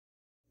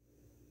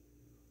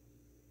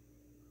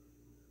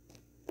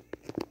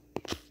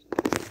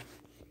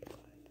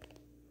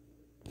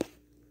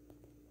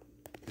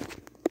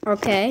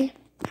Okay.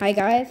 Hi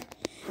guys.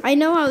 I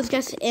know I was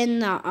just in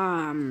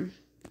the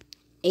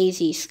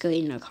AZ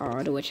screen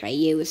record, which I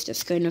use to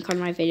screen record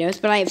my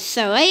videos, but I have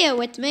Soraya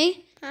with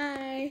me.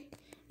 Hi.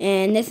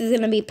 And this is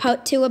gonna be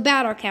part 2 of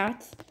Battle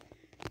Cats.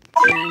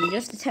 And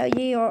just to tell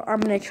you, I'm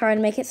gonna try to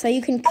make it so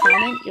you can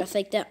comment, just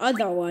like the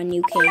other one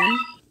you can.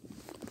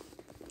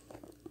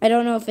 I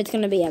don't know if it's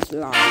gonna be as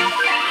long.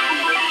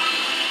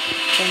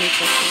 26 minutes,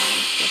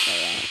 just like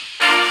that.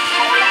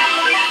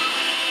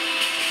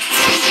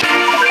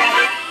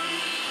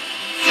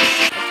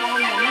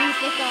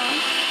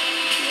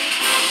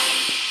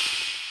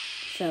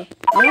 So,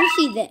 I want to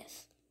see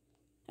this.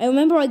 I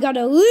remember I got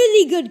a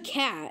really good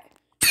cat.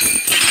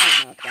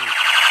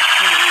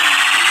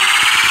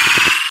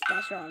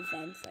 Special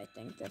events, I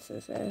think this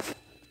is it.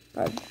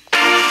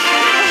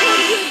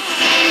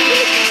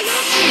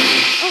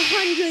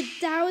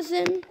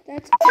 100,000?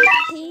 That's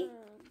crazy.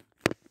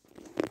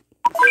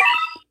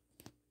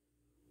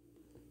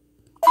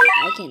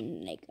 I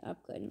can, like,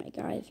 upgrade my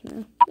guys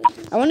now.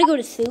 I want to go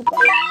to Super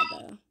now,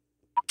 though.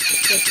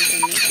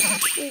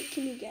 Wait,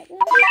 can you get it?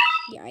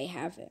 Yeah, I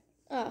have it.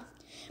 Oh.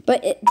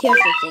 But here's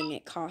the thing,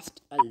 it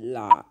costs a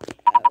lot.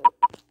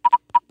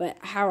 But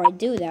how I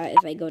do that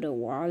is I go to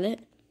wallet.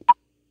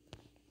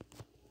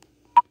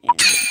 And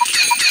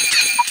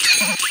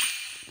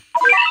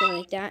go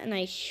like that, and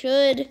I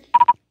should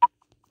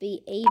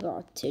be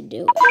able to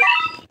do it.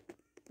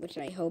 Which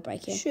I hope I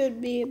can.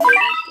 Should be able to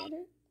get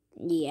it?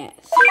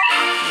 Yes.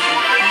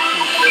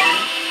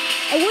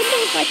 I wonder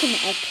if I can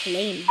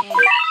acclaim her.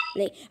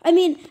 Like, I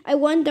mean, I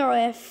wonder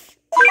if...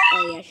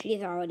 Oh yeah,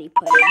 she's already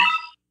put in.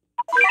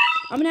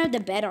 I'm gonna have the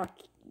better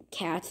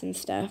cats and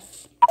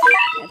stuff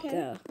at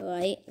the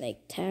right,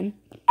 like 10.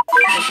 We're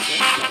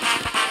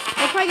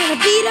probably gonna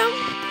beat them.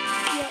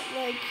 Yeah,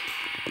 like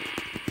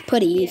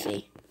pretty easy.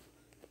 Yeah.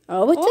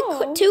 Oh, what's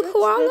two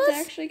koalas?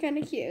 That's actually kind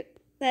of cute.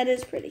 That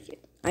is pretty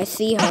cute. I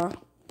see her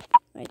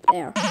right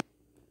there.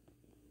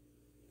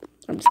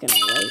 I'm just gonna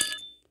wait.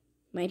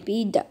 Might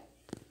be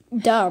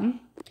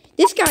dumb.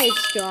 This guy is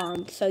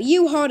strong, so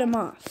you hold him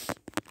off.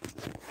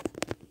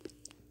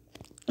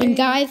 And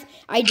guys,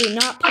 I do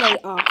not play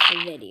off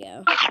the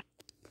video.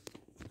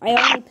 I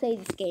only play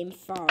this game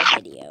for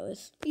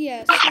videos.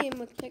 Yeah, same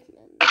with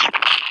Pikmin.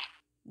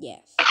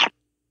 Yes.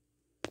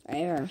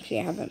 I actually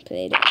haven't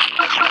played it.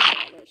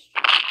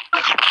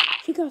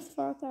 She got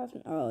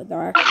 4,000. Oh,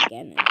 they're actually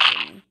getting it for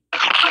me.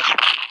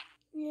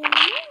 Yeah.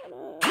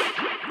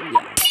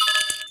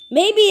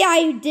 Maybe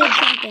I did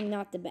something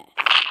not the best.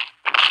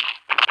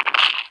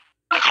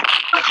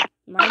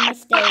 My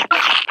mistake.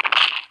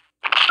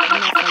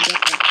 Unless I get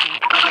that cat.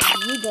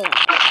 You go out.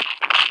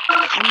 I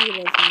need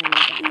as many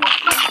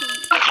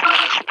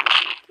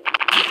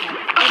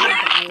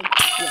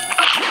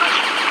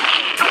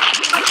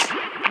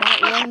That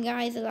one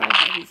guy's alive,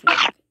 but he's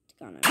not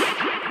gonna.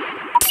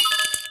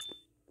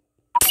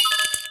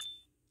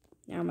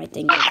 Now my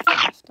thing goes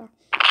faster.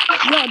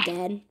 You're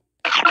dead.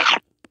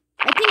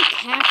 I think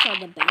cats are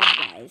the bad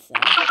guys,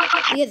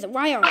 though. Because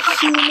why are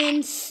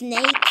humans,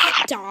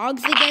 snakes,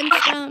 dogs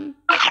against them?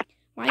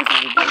 Why is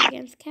everybody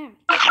against cats?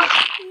 Yeah.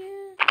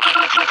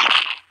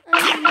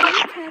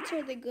 Maybe cats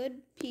are the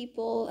good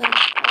people, and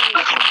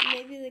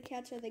maybe the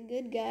cats are the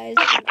good guys,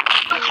 and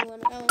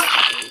everyone else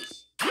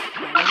is.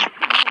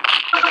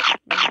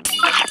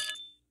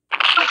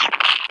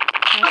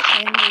 Cats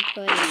only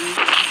play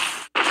evil.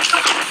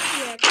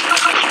 Yeah.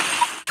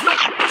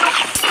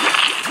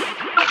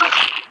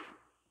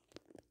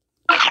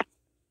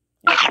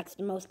 That's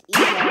the most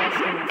evil in our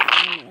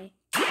family.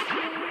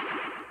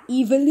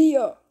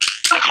 Evilio.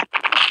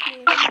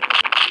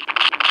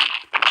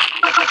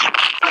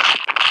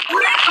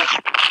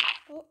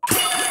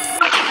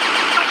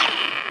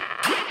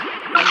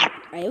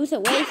 It was a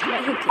waste,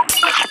 but who cares?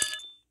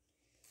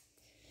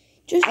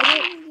 Just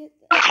I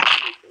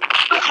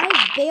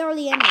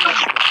barely any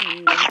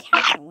and my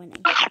cats are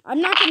winning.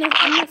 I'm not saving.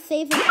 I'm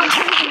saving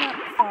up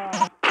for.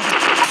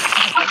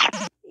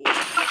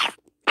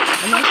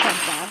 Unless the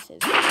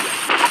bosses.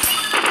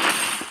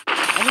 I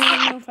don't even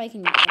know if I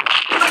can get it.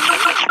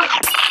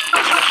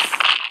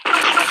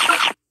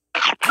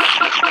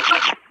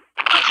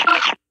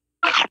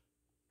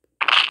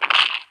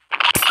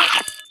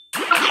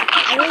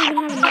 I don't even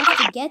have enough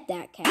to get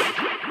that cat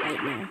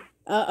right now.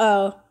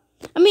 Uh-oh.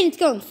 I mean, it's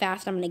going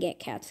fast. I'm going to get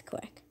cats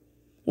quick.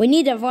 We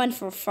need a one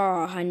for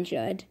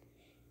 400.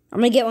 I'm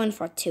going to get one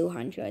for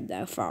 200,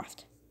 though,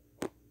 first.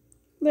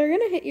 They're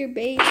going to hit your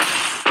base.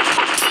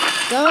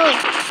 Go!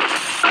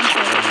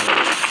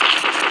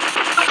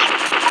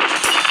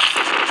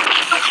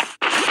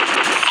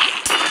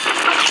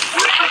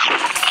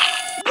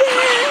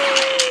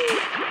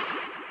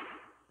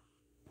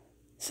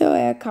 So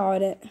I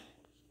caught it.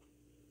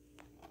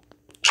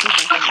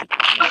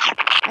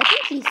 I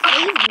think he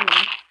saved me.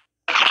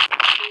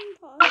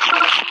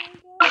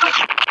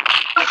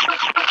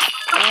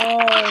 Oh,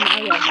 now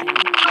you're dead.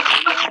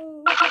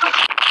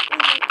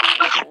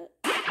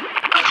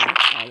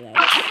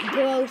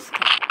 Gross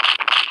cat.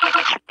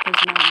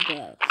 It's not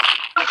gross.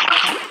 That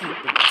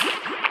can't be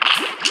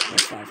gross.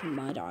 This has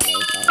mud all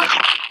over it.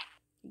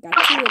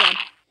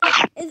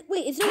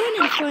 is the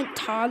one in front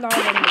taller than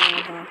the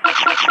other?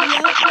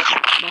 Yep.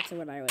 That's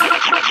what I was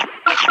saying.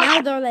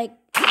 Now they're like,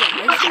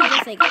 yeah, it's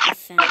just like the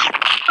center.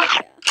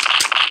 Yeah.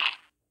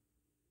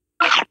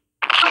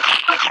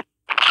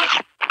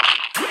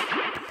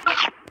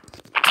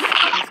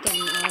 Just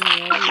getting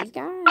on all these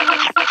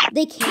guys.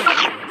 They can't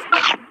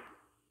lose.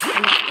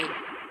 Unless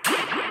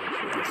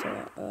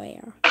they so,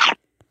 yeah.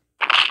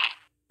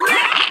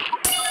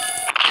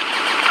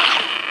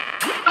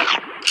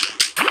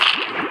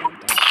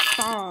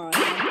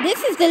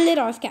 This is the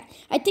little cat.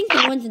 I think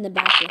the ones in the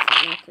back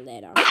just look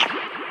little.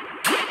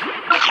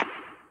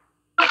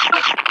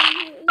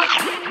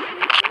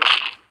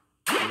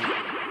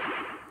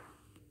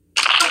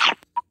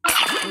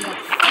 We got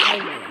 5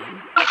 of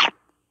them.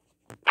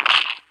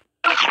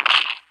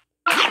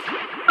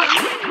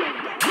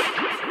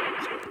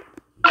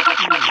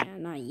 Yeah,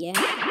 not yet.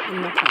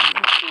 I'm not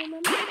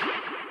trying.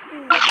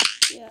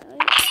 Yeah.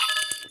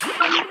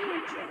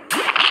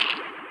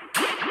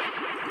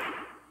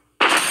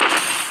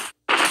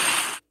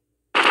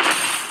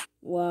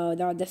 Whoa,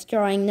 they're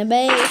destroying the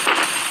base.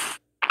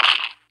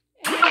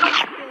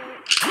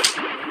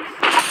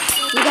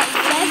 We got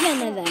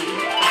 7 of them.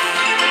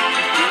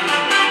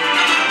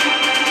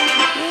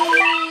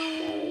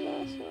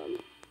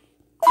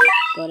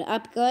 Go to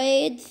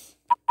upgrades.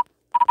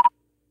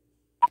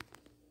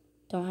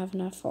 Don't have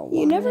enough for one.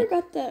 You never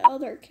got that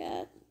other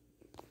cat.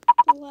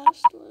 The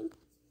last one.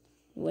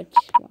 Which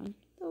one?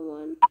 The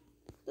one.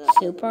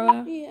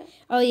 Super? Yeah.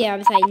 Oh yeah,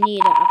 because I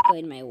need to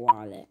upgrade my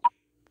wallet.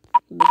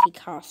 Because he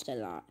cost a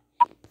lot.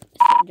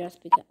 So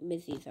just because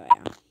he's so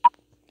yeah.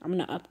 I'm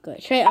gonna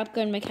upgrade. Should I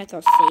upgrade my cat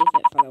or save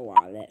it for the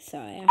wallet? So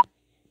yeah.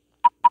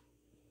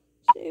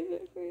 Save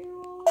it for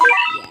your wallet.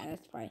 Yeah,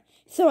 that's fine.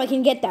 So I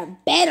can get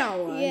that better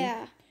one.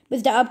 Yeah.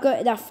 Because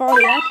the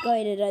fully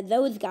upgraded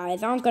those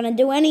guys aren't gonna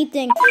do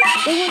anything.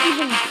 They won't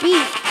even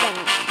beat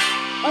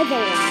that other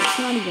one. It's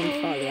not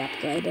even fully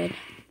upgraded.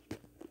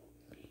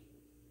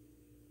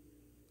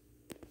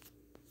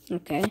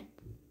 Okay.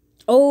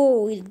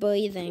 Oh, he's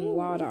breathing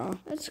water.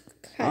 That's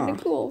kind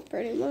of cool,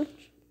 pretty much.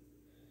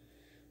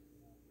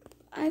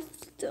 I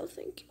still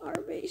think our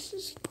base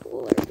is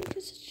cooler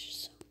because it's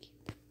just so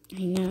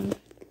cute. I know.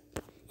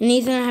 And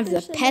he's gonna have the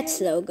There's pets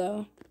another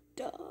logo.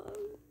 dog.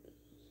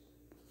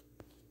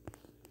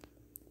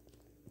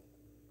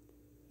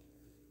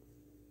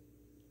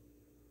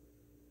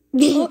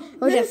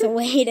 We're just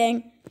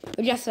waiting.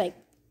 We're just like,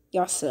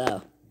 you're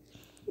slow.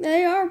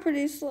 They are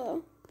pretty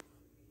slow.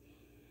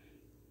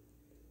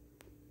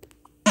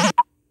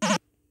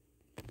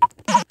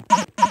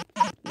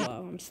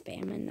 Whoa, I'm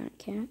spamming that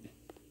cat.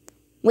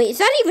 Wait, is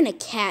that even a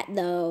cat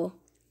though?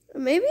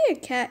 Maybe a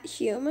cat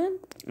human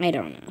I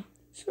don't know.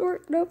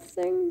 sort of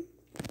thing.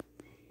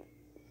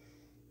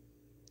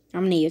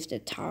 I'm gonna use the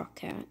tall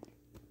cat.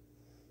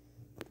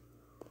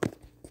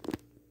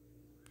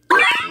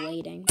 Just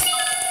waiting.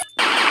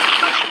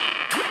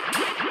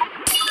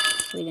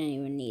 We don't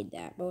even need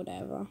that, but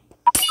whatever.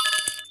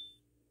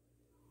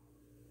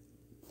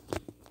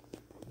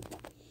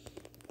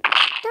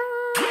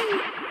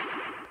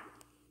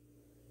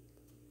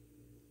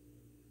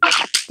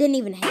 Didn't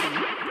even hit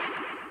him.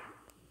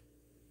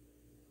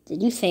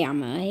 Did you say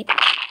I'm right?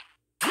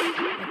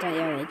 I thought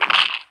you were like,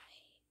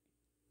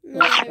 No,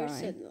 That's I fine.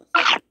 said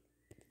nothing.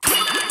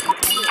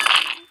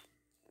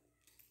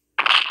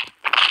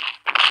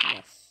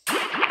 yes.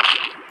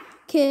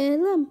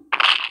 Kill him.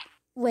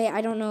 Wait,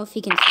 I don't know if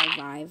he can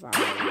survive all of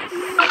this.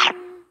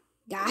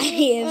 Guys.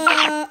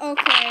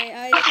 Okay,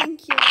 I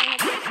think you might have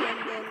to send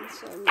in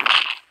some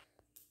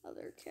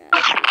other cat.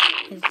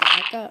 His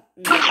backup?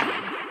 No.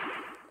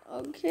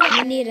 Okay.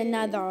 We need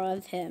another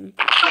of him.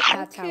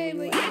 That's Okay, how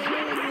we but you win.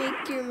 gotta like,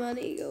 make your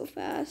money go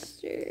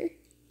faster.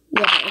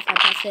 Yeah, but if I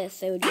press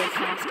this, it would go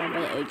faster,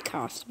 but it would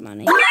cost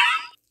money.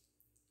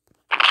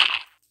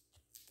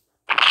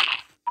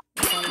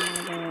 Got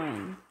another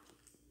one.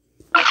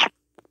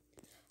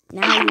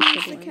 Now you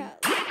Use should the win.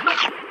 cat.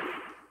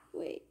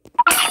 Wait.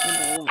 Maybe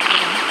I won't.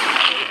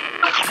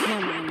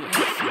 Never mind, it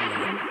hits some of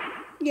them.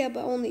 Yeah,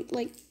 but only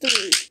like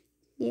 3.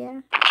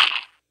 Yeah.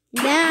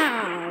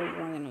 Now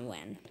we're gonna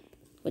win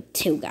with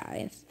 2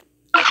 guys.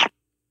 Look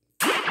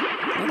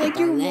Like at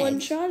you're the legs.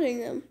 one-shotting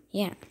them.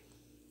 Yeah,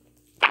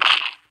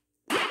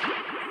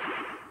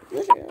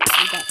 Literally.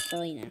 we got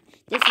 3 now.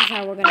 This is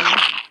how we're gonna win.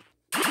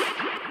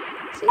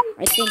 See?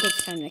 I think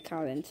it's time to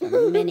call in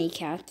some mini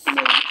cats.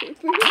 No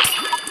paper.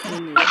 We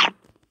need 'em.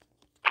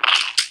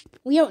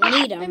 We don't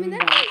need them, I mean, that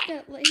but guy's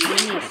got like he's We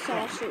like need a a cat.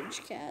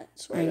 sausage cat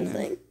sort I of know.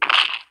 thing.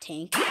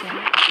 tank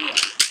cat.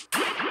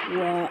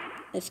 Yeah. What?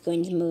 It's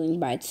going to move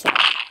by itself.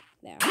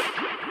 There.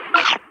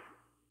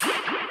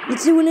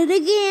 It's doing it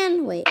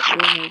again. Wait,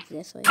 we'll move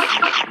this way.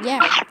 Yeah.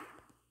 What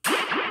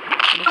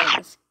if I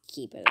just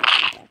keep it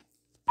like that?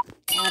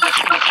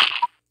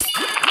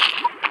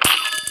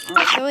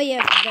 I'll show you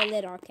the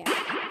little cat.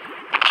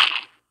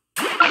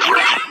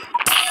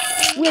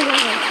 Wait.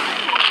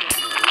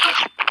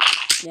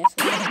 This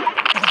one.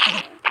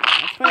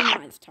 That's probably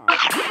not as tall.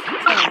 It's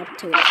probably up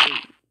to its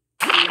feet.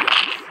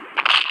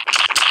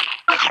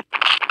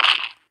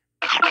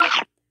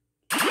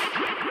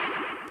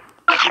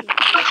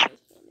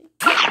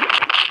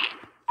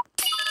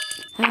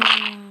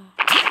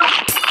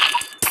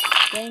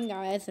 thing,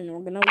 guys, and we're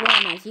gonna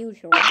win as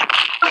usual. I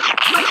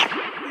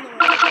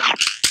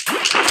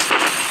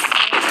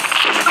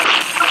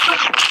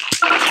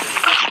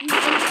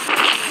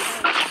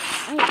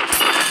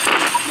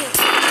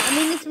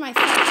mean, it's my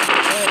first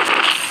game.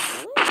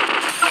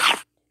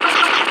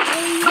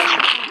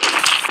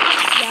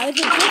 Yeah, it's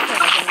a different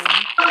game.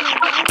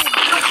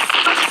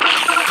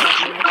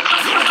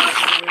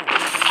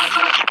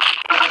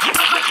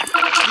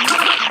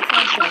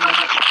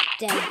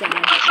 Dead.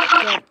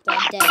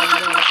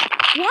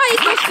 Why is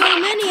there so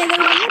many of those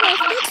little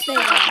sticks they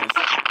got?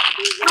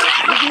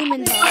 The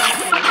humans are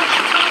awesome.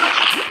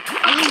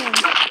 Humans.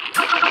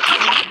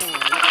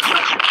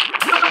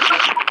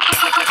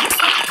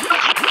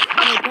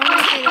 Wait, when I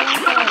say they don't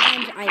throw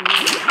revenge, I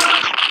mean it.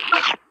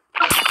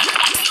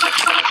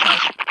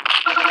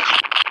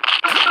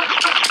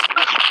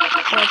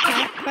 So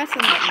press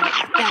on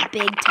that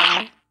big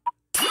tile.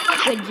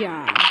 Good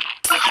job.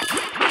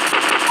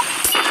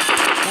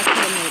 That's what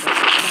I noticed.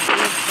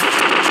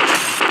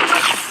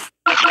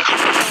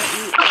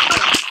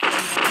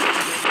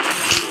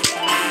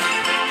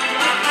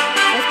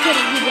 That's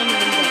kidding, he didn't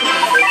even get it.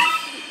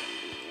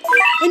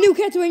 A new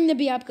cat's waiting to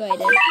be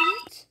upgraded.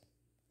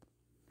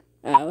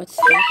 Oh, it's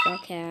Special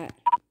Cat.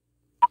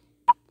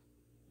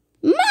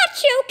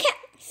 Macho Cat!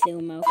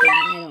 Sumo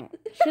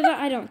Cat.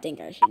 I don't think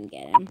I should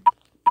get him.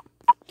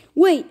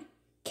 Wait,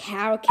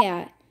 Cow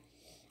Cat.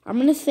 I'm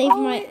gonna save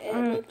my. It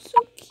looks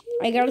so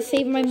cute. I gotta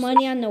save my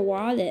money on the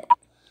wallet.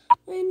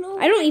 I know.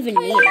 I don't even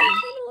need It them. kind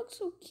of looks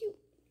so cute.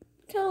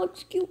 Kind of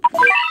looks cute.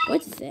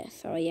 What's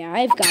this? Oh yeah,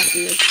 I've got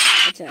these.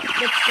 Let's go.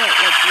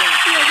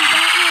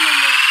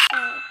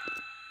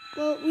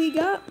 Well, we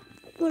got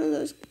one of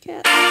those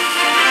cats.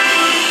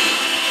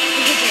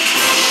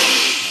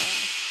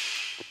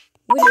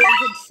 We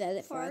could sell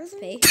it for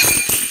XP.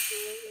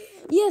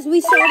 Yes,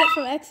 we sold it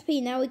for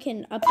XP. Now we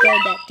can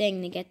upgrade that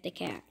thing to get the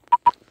cat.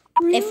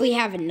 Really? If we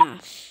have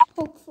enough.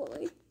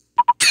 Hopefully.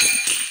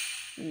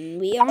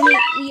 We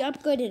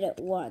upgraded it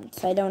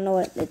once. I don't know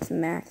what its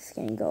max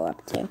can go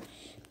up to.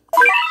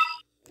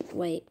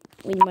 Wait,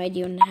 we might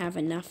even have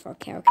enough for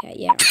Cow Cat.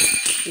 Yeah.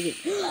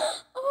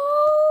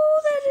 Oh,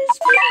 that is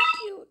pretty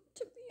cute.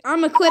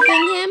 I'm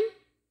equipping him.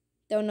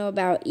 Don't know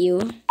about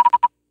you.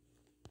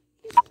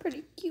 He's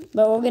pretty cute.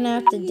 But we're gonna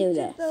have to do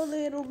this. The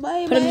little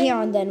baby. Put him here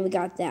and then we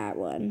got that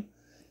one.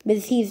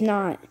 Because he's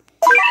not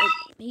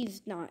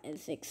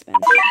as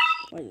expensive.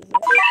 What is it?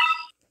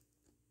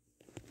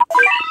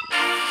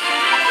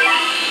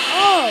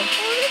 Oh!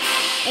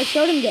 I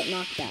showed him get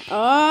knocked out.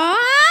 Oh!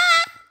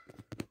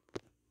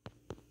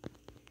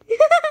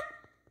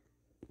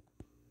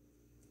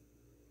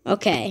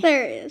 Okay.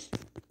 There he is.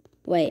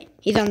 Wait,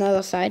 he's on the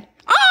other side.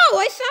 Oh,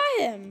 I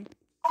saw him!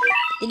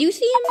 Did you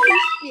see him?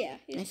 Yeah.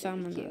 I saw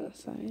him on the other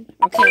side.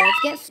 Okay, let's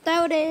get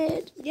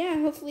started. Yeah,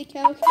 hopefully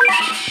Cal can. I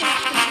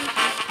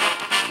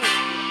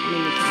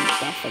mean, we can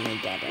definitely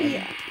get it.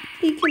 Yeah.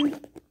 He can,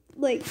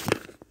 like.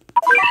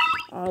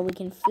 Oh, we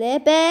can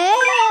flip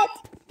it.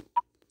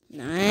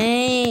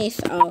 Nice.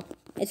 Oh,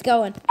 it's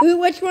going.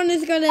 Which one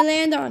is going to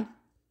land on?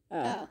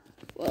 Oh.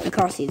 Well. Of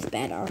course, he's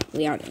better.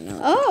 We already know.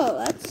 Oh,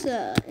 that's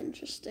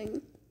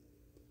interesting.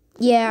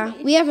 Yeah,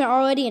 Nice. we have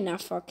already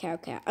enough for Cow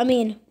Cat. I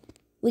mean,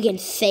 we can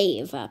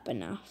save up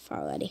enough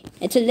already.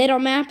 It's a little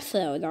map,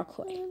 so they're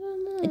quick.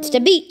 It's the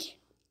beach.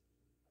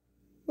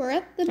 We're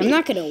at the beach. I'm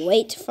not going to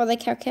wait for the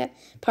Cow Cat.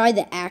 Probably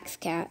the Axe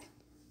Cat,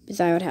 because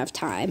I would have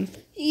time.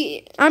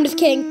 Yeah. I'm just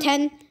kidding.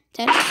 10.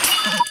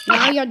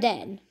 Now you're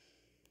dead.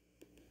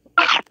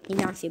 He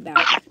knocks you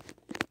back.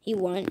 He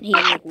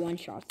like one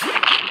shot.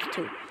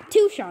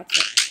 Two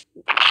shots.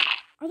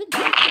 Are the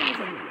dolphins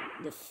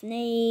and the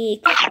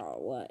snake or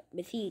what?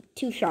 But he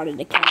 2-shotted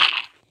the cat.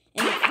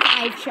 And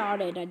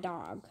 5-shotted a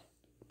dog.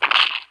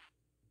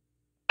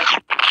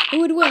 Who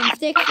would win?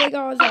 6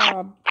 figures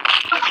or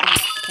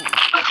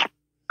cat?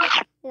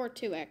 Or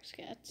 2 X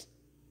cats.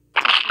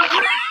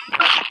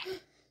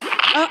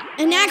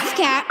 An Axe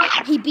Cat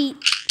he beat,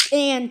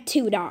 and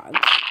 2 dogs.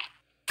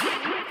 3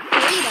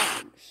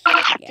 dogs.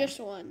 Yeah. Just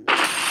one. Ooh,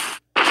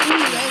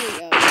 there we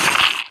go.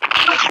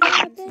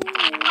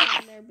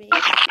 On their base.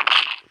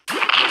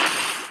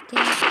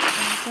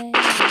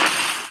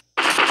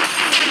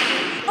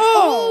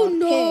 Oh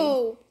no!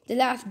 Okay. The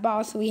last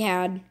boss we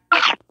had.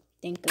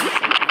 Thank goodness.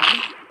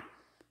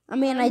 I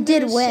mean, I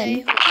did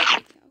win.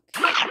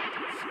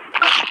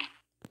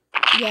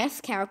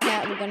 Yes, Cow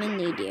Cat, we're gonna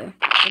need you.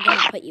 We're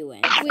gonna put you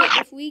in.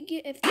 Wait,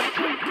 if that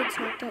one gets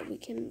knocked out, we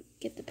can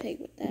get the pig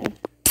with that.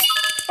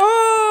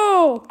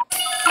 Oh!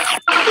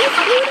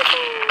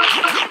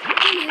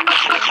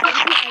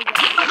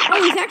 Oh,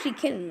 he's actually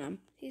killing them.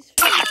 He's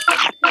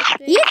fast.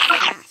 He is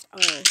fast. Oh,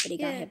 but he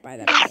got hit by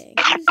that pig.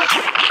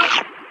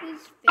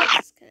 His face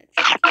is kind of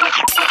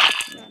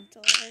tricky. Not to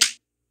lie.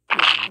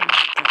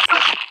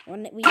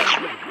 One that we don't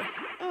lie.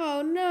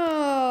 Oh,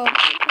 no.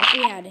 If we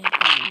had him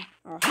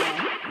or her,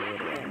 we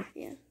would win.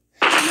 Yeah.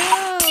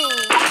 No!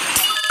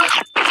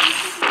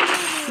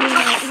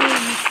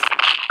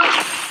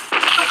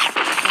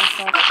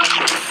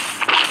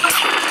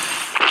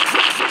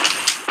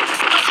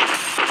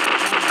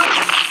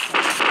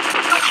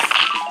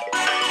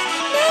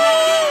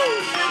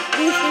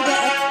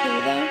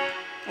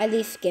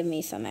 give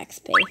me some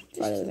XP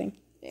for losing.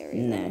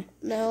 Nah.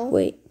 No.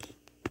 Wait.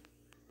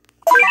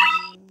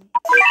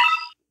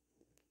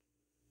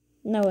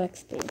 No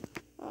XP.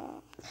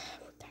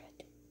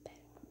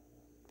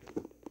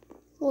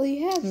 Well,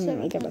 you have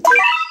 7.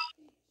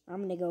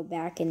 I'm gonna go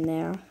back in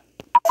there. You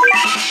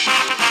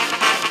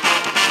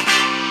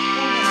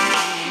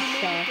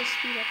have to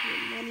speed up your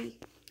money.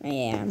 I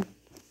am.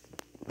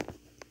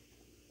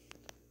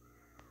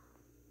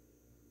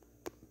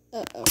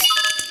 Uh-oh.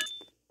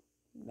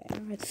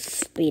 There, it's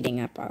speeding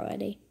up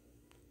already.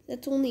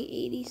 That's only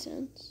 80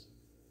 cents.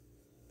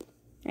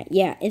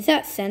 Yeah, is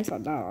that cents or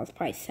dollars?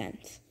 Probably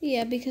cents.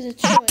 Yeah, because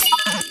it's showing.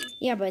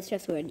 Yeah, but it's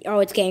just weird. Oh,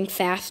 it's getting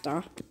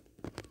faster.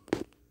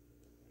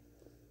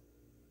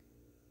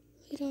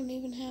 We don't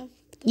even have...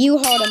 You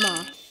hold him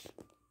off.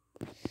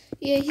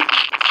 Yeah, he's not the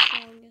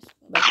strongest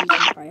one. But you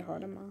can probably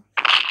hold him off.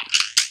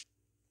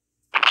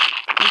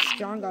 He's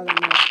stronger than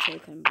those two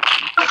can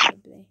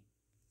probably.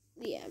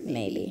 Yeah,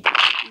 Maybe.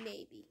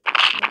 Maybe.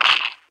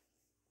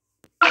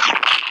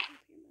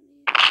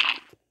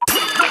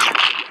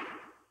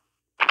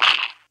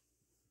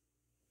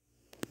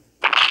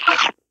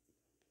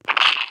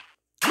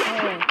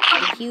 Oh,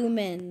 the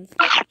humans.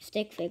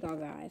 Stick figure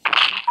guys.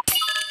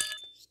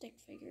 Stick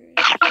figures.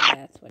 Yeah,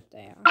 that's what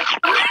they are.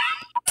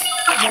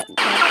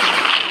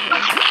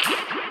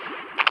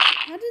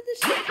 How did the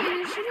stick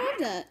figures survive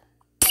that?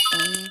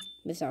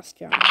 These are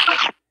strong.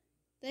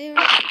 They are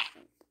pretty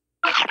strong.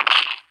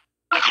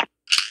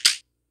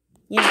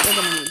 Yeah, we're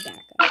gonna need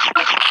backup.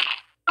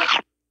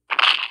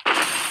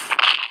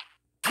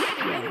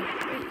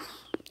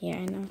 Yeah,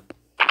 I know.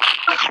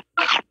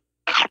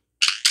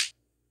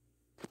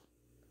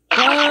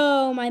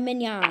 Oh, my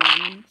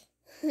minions.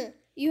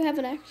 You have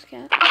an axe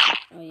cat.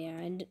 Oh yeah,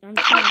 I'm still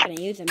not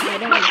gonna use them. I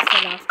don't want to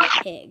set off the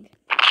pig.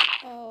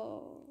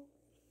 Oh.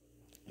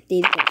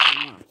 These get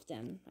come off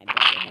them. I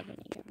barely have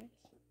any guys.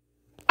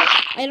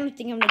 I don't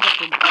think I'm gonna get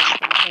the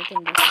backup. I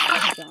think this is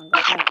stronger.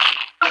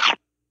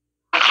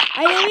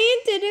 I didn't mean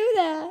to do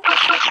that.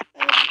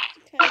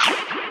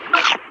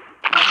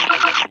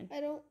 I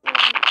don't want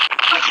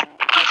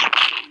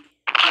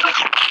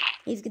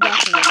He's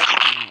definitely not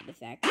coming out. The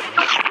fact that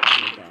it's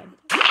really good.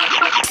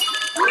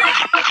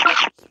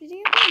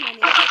 Speeding up your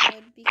money is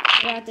good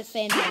because... But at the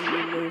same time, you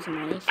lose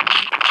money from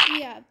it.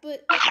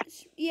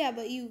 Yeah,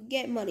 but you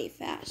get money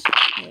fast.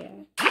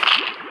 Yeah.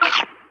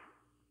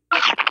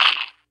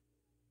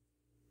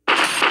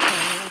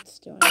 Okay, let's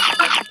do it.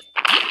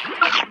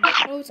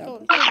 Oh, it's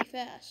going pretty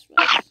fast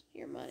with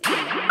your money. So...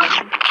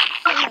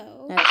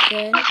 That's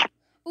good.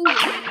 Ooh.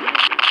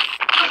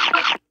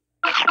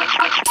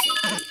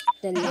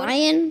 The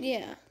lion?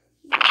 Yeah.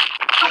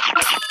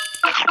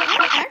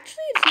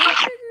 Actually, it's not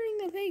triggering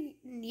the pig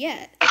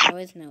yet. There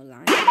is no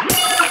lion.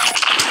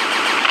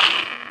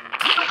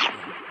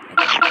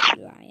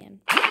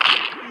 Lion. No,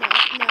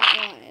 not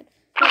lion.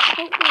 But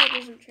hopefully it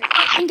doesn't trigger.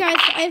 And guys,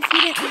 if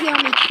you didn't hear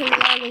me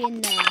clearly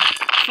in the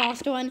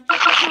first one,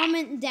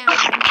 comment down in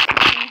the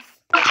comments.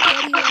 What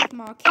do you like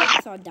more,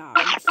 cats or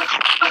dogs?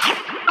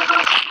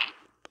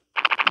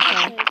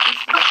 Okay. This is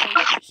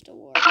like just a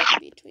war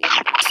between... I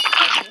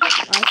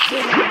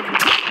still don't have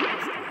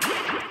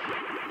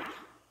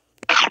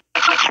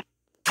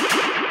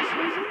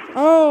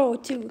Oh,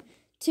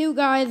 two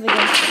guys against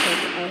the pig.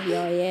 Oh,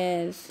 here he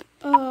is.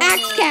 Oh.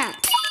 Axe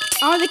cat!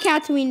 All the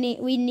cats we need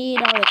all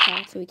the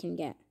cats we can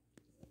get.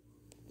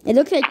 It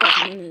looks like there's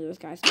one of those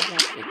guys was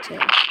actually two.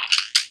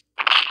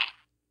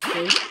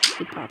 See?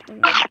 He popped him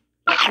out.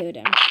 I killed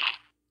him.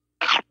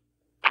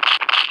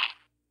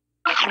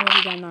 Oh,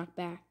 he got knocked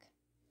back.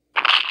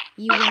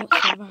 You won't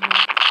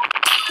survive.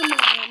 Come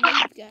on,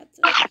 you've got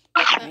this.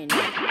 I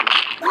know.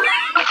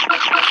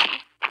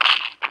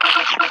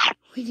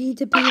 We need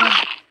to beat him.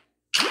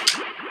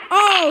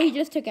 Oh, he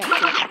just took out two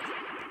guys.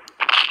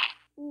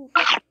 Ooh,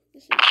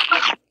 this is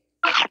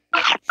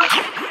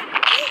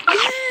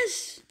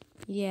Yes!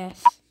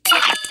 Yes.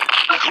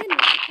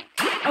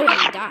 Oh, and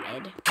he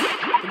died.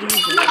 Did you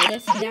even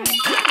notice he died?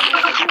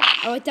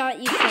 Oh, I thought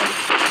you said...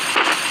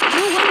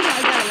 No wonder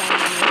I got a lot of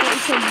money. I thought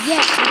you said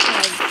yes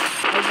because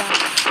I got...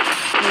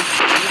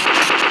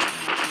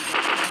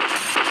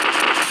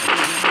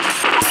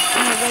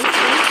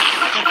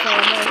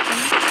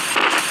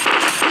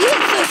 You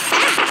went so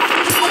fast!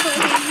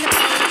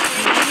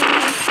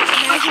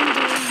 Imagine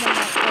doing that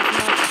as much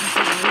damage as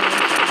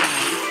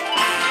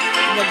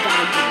the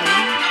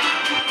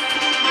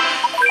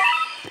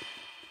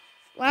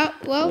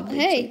Well,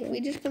 hey, we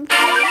just completed.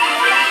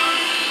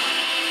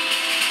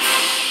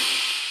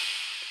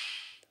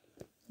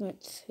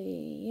 Let's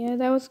see. Yeah,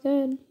 that was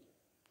good.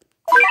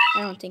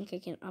 I don't think I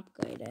can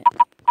upgrade it.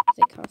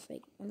 It costs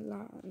like a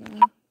lot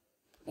now.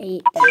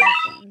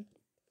 8,000.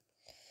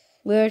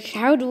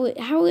 How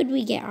would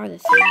we get out of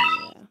this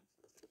area?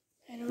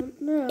 I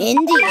don't know.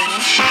 India.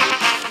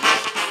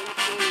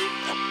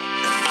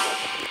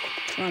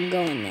 Well, I'm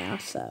going now,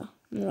 so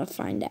I'm gonna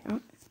find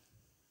out.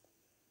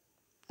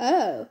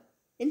 Oh,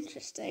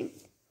 interesting.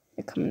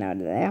 They're coming out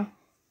of there.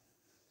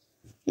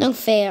 No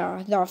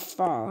fair. They're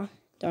far.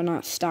 They're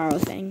not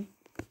starving.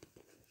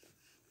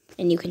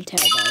 And you can tell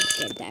dogs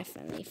get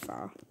definitely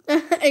far.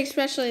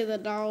 Especially the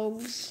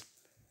dogs.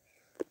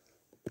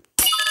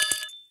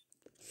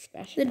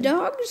 Especially. The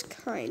dogs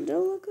kind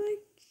of look like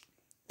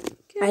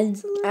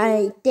cats a little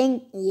I bit.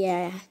 think,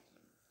 yeah.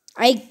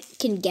 I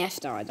can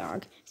guess our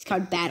dog. It's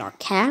called Bad or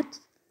Cat.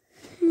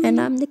 And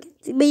I'm the cat.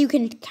 But you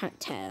can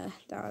tell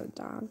the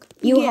dog.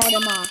 You Yeah. hold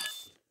him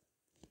off.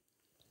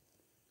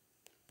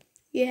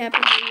 You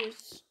happen to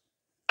use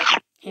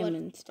Him what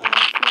instead.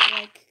 I feel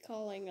like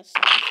calling a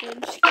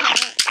sausage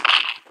cat.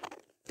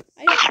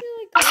 I don't feel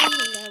like calling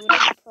him that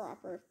would be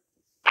proper.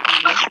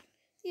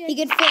 Yeah, He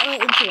could fit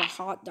it into a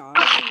hot dog.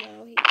 I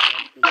know he could.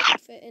 He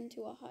could fit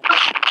into a hot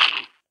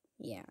dog.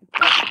 Yeah,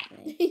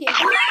 definitely. Yeah.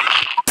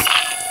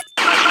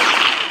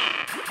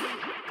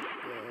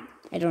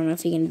 I don't know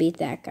if he can beat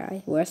that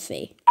guy. We'll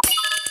see.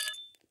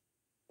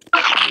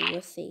 We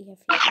will see if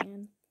he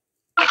can.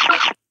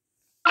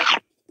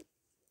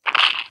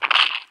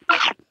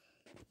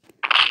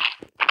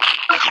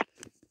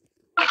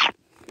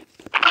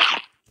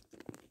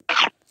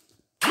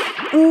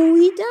 Oh,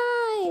 he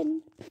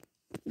died.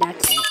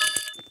 That's it.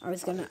 I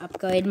was gonna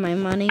upgrade my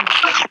money.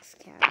 Max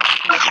cat.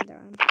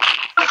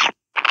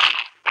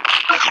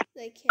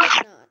 They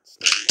cannot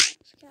stay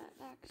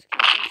Max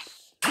cat.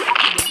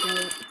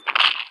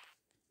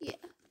 Yeah.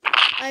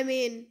 I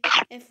mean,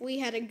 if we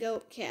had a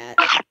goat cat,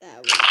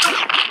 that would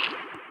have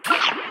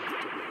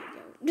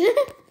to be a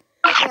goat.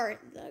 Or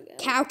the goat.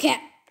 Cow cat.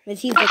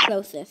 Because he's the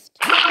closest.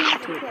 He's the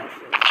closest.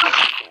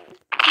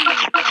 He's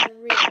a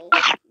real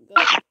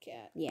goat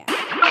cat. Yeah.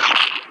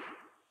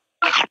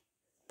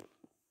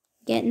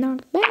 Get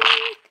knocked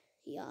back.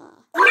 Yeah.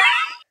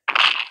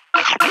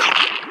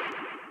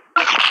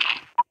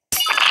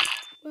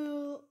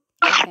 Well,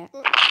 Okay. kind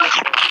of.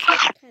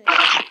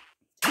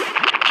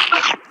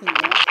 They all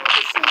have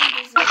the same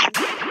design.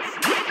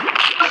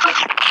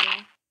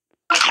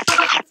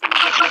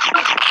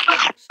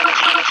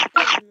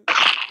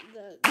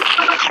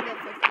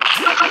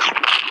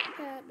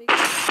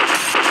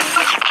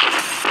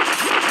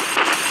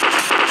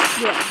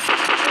 Yeah.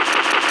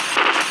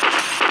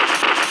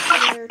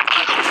 They're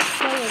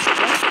So is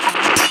this cat.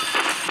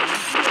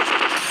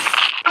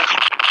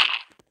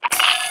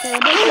 So I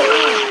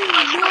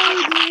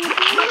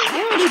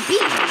already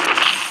beat him.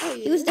 Oh,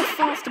 He was the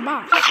first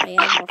boss I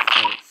ever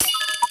faced.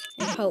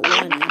 In part 1, I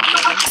beat him.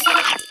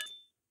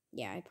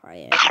 Yeah, I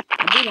probably did. I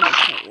beat him in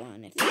part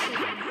 1. If This is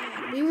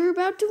bad. We were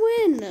about to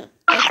win.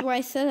 that's why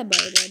I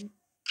celebrated.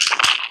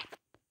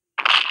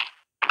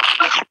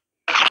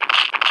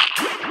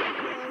 A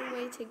long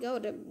way to go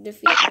to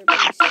defeat their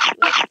base. But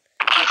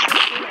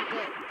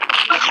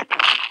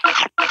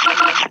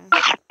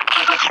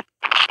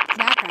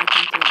That guy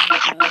can do it,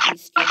 though.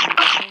 He's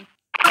strong.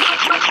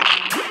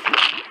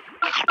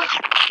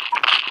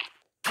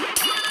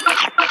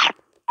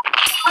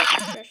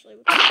 especially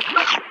with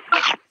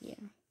Yeah.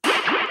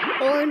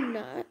 or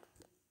not.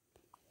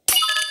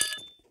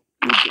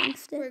 You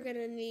jinxed it. We're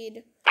gonna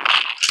need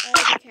all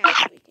the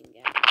cats we can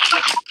get.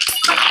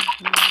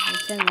 I'm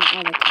sending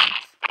all the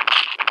cats.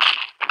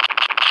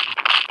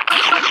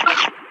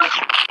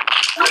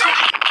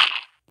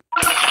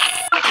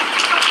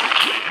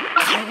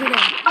 I hit him.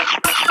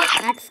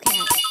 Axe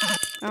cat.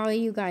 All of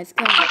you guys,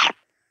 go. Maybe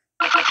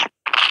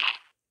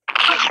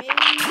we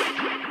can,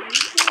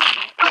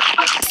 but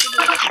let's do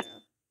it now.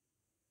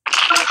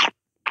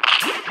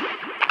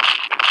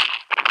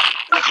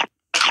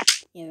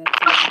 Yeah, that's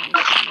all I need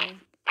to do.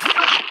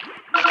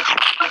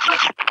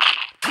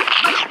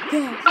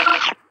 Yeah.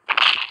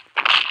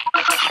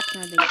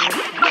 Now the goat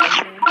cat can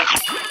go.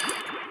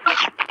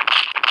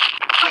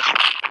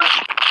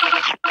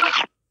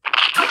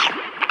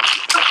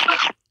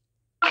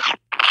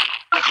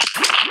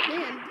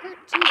 Man, part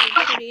 2 is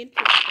pretty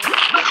interesting.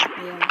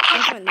 Yeah,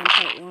 that's not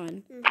part 1.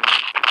 Mm-hmm.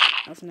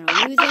 That's now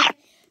music.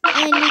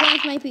 And you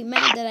guys might be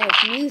mad that I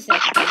have music,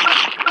 but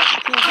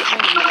here's the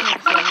thing, you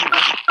can't hear me.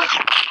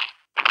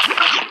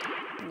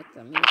 With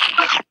the music.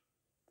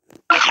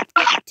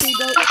 2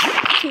 goats,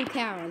 2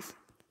 cows.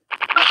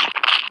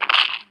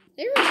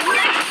 There we go.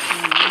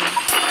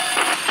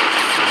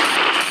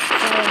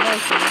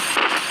 Celebration.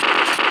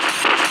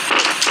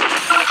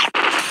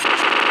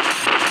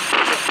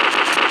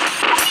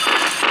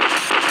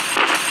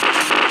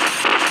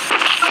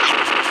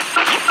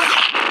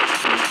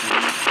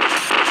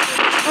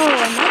 Oh,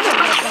 another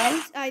good one.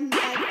 I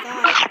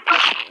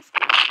thought it was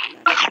good, and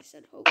that's why I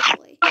said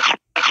hopefully.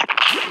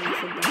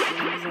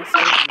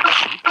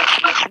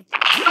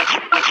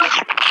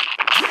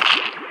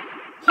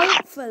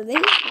 Hopefully.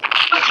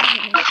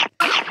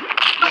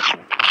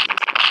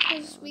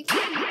 Because we can.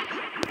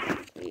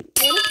 What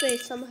if they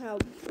somehow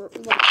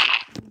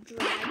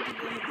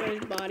dragged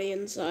his body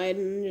inside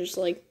and just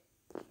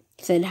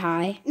Said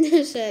hi.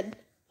 said,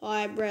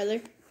 "Hi,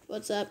 brother.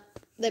 What's up?"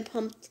 They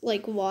pumped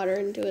water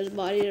into his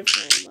body to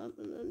fry him up,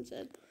 and then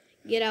said,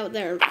 "Get out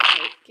there and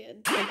fight,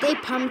 kid." If they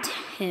pumped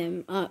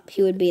him up,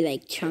 he would be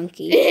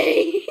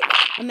chunky.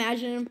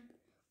 Imagine him.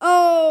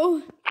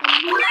 Oh,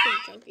 He's pretty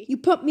chunky. you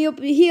pumped me up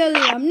with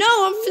helium. No,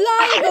 I'm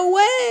flying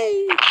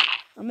away.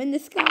 I'm in the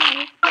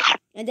sky.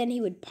 And then he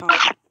would pop.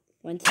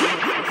 once he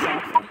hits the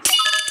surface.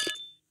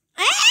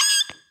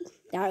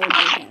 That would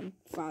be him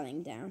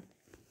falling down.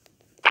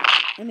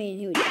 I mean,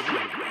 he would die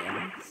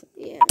anyway. So.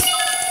 Yeah.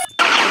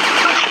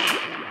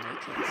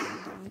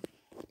 Down.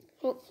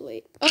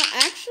 Hopefully. Oh,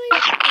 actually,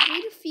 if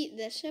we defeat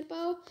this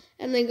hippo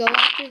and then go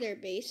after their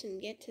base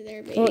and get to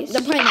their base. Well,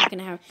 they're probably not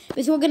gonna have,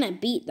 because we're gonna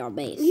beat their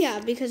base. Yeah,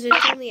 because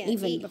it's only at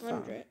Even 800.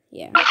 before.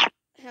 Yeah.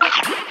 Health.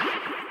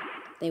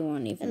 They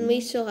won't even. And we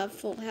still have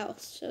full health,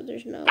 so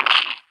there's no.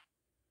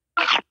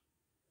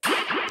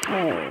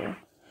 Oh.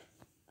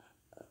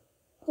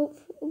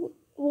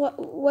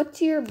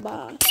 What's your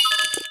boss?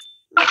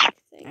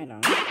 I don't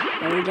know.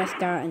 But we just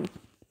got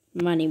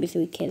money because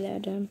we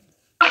killed him.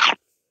 I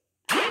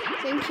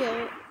think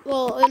you'll.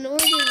 Well, in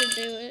order to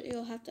do it,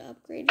 you'll have to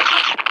upgrade it.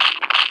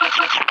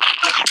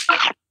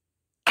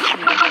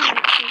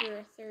 Trigger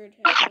a third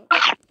hippo.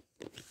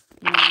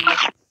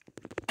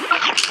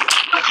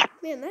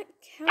 Man, that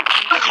count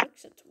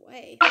works its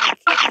way.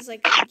 It's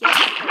like it gets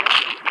it.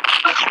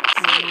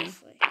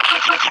 Seriously.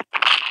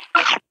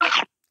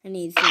 I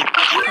need some.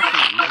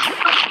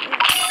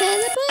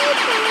 Celebration!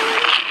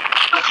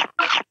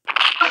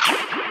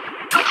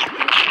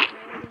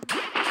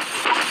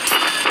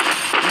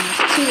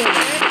 It's too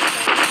late.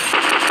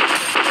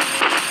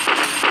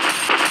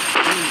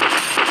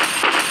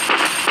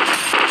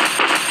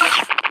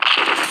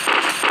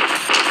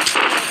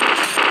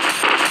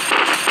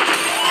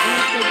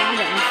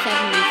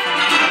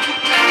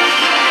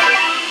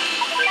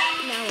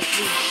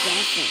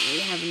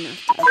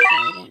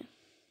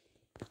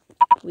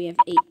 We have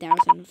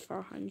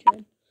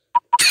 8,400.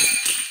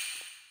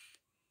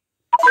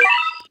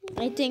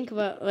 I think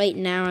about right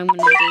now I'm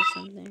gonna do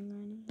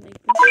something like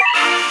this.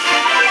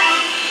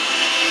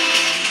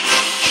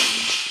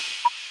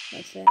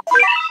 That's it.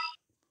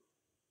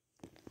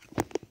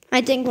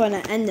 I think we're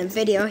gonna end the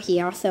video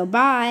here, so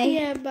bye.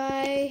 Yeah,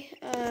 bye.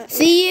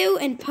 See you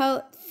in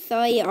part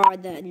 3 or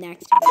the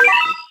next video.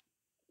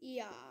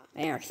 Yeah.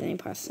 I accidentally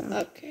pressed some.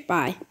 Okay.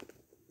 Bye.